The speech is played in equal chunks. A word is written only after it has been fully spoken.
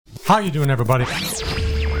How you doing, everybody?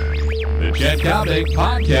 The Chet Coppock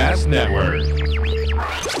Podcast Network.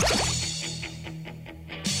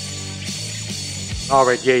 All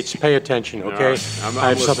right, Yates, pay attention, okay? I'm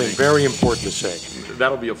I have listening. something very important to say.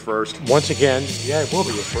 That'll be a first. Once again, yeah, it will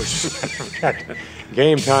be a first.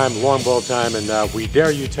 Game time, long ball time, and We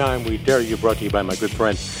Dare You time. We Dare You, brought to you by my good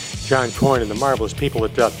friend John Coyne and the marvelous people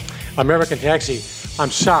at American Taxi.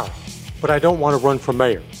 I'm sorry, but I don't want to run for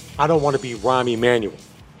mayor. I don't want to be Rahm Emanuel.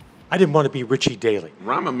 I didn't want to be Richie Daley.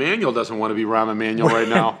 Rahm Emanuel doesn't want to be Rahm Emanuel right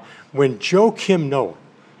now. When Joakim Noah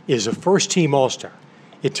is a first-team All-Star,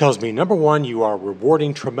 it tells me, number one, you are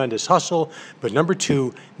rewarding tremendous hustle, but number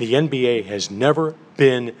two, the NBA has never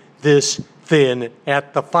been this thin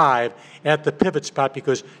at the five, at the pivot spot,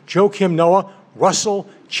 because Joakim Noah, Russell,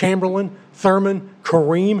 Chamberlain, Thurman,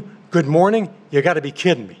 Kareem, good morning. You got to be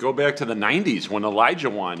kidding me. Go back to the 90s when Elijah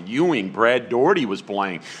Wan, Ewing, Brad Daugherty was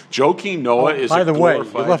playing. Joakim Noah is by a the way, you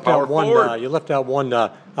glorified left power out one. forward. You left out one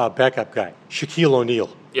backup guy, Shaquille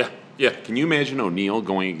O'Neal. Yeah. Can you imagine O'Neal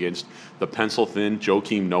going against the pencil-thin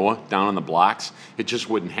Joakim Noah down on the blocks? It just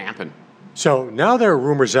wouldn't happen. So now there are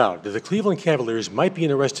rumors out that the Cleveland Cavaliers might be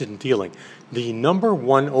interested in dealing the number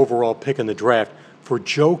one overall pick in the draft for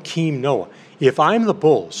Joakim Noah. If I'm the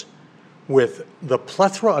Bulls, with the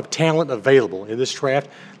plethora of talent available in this draft,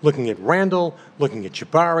 looking at Randall, looking at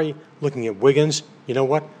Jabari, looking at Wiggins, you know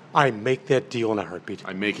what? I make that deal in a heartbeat.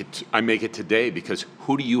 I make it today because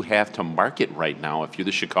who do you have to market right now if you're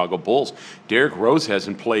the Chicago Bulls? Derrick Rose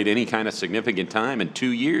hasn't played any kind of significant time in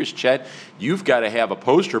 2 years, Chet. You've got to have a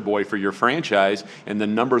poster boy for your franchise and the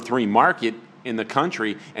number 3 market in the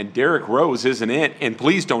country, and Derrick Rose isn't it. And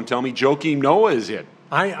please don't tell me Joakim Noah is it.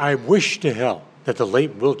 I wish to hell that the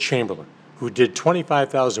late Wilt Chamberlain, who did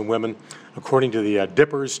 25,000 women, according to the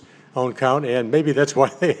Dipper's own count, and maybe that's why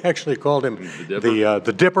they actually called him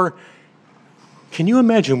the Dipper. Can you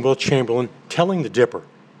imagine Wilt Chamberlain telling the Dipper,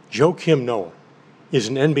 Joakim Noah is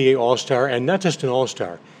an NBA All-Star, and not just an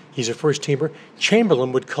All-Star, he's a first-teamer?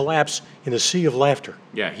 Chamberlain would collapse in a sea of laughter.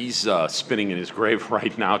 Yeah, he's spinning in his grave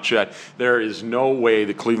right now, Chet. There is no way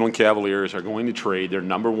the Cleveland Cavaliers are going to trade their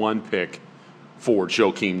number 1 pick for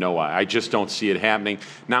Joakim Noah. I just don't see it happening,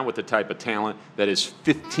 not with the type of talent that is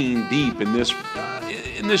 15 deep in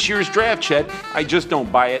this year's draft, Chet. I just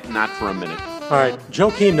don't buy it, not for a minute. All right,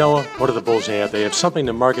 Joakim Noah, what do the Bulls have? They have something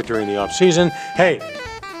to market during the offseason. Hey,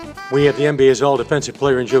 we have the NBA's all-defensive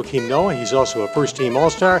player in Joakim Noah. He's also a first-team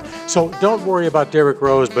All-Star. So don't worry about Derrick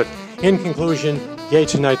Rose, but in conclusion,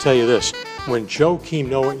 Yates and I tell you this. When Joakim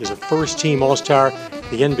Noah is a first-team All-Star,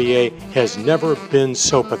 the NBA has never been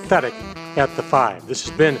so pathetic at the 5. This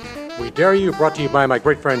has been We Dare You, brought to you by my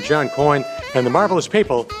great friend John Coyne and the marvelous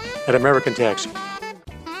people at American Taxi.